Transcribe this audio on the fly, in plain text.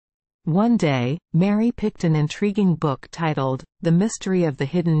One day, Mary picked an intriguing book titled, The Mystery of the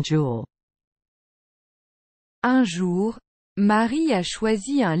Hidden Jewel. Un jour, Marie a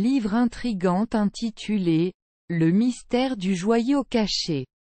choisi un livre intrigant intitulé « Le mystère du joyau caché ».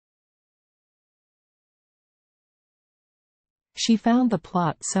 She found the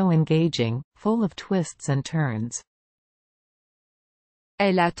plot so engaging, full of twists and turns.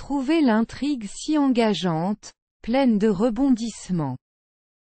 Elle a trouvé l'intrigue si engageante, pleine de rebondissements.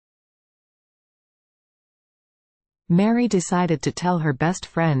 Mary decided to tell her best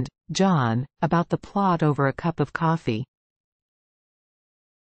friend, John, about the plot over a cup of coffee.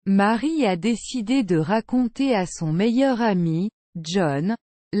 Marie a décidé de raconter à son meilleur ami, John,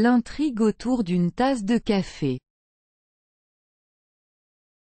 l'intrigue autour d'une tasse de café.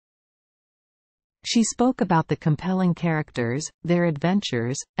 She spoke about the compelling characters, their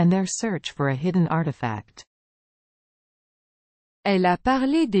adventures, and their search for a hidden artifact. Elle a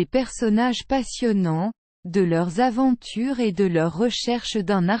parlé des personnages passionnants, de leurs aventures et de leur recherche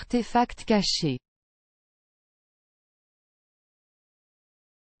d'un artefact caché.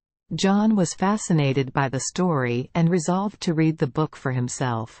 John was fascinated by the story and resolved to read the book for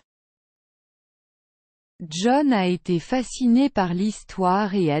himself. John a été fasciné par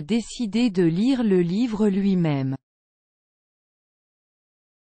l'histoire et a décidé de lire le livre lui-même.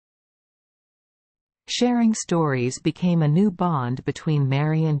 Sharing stories became a new bond between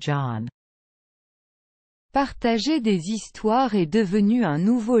Mary and John. Partager des histoires est devenu un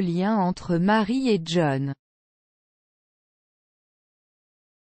nouveau lien entre Marie et John.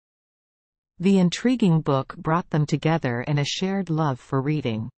 The intriguing book brought them together in a shared love for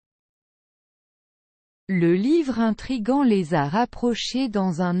reading. Le livre intrigant les a rapprochés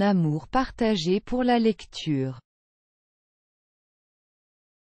dans un amour partagé pour la lecture.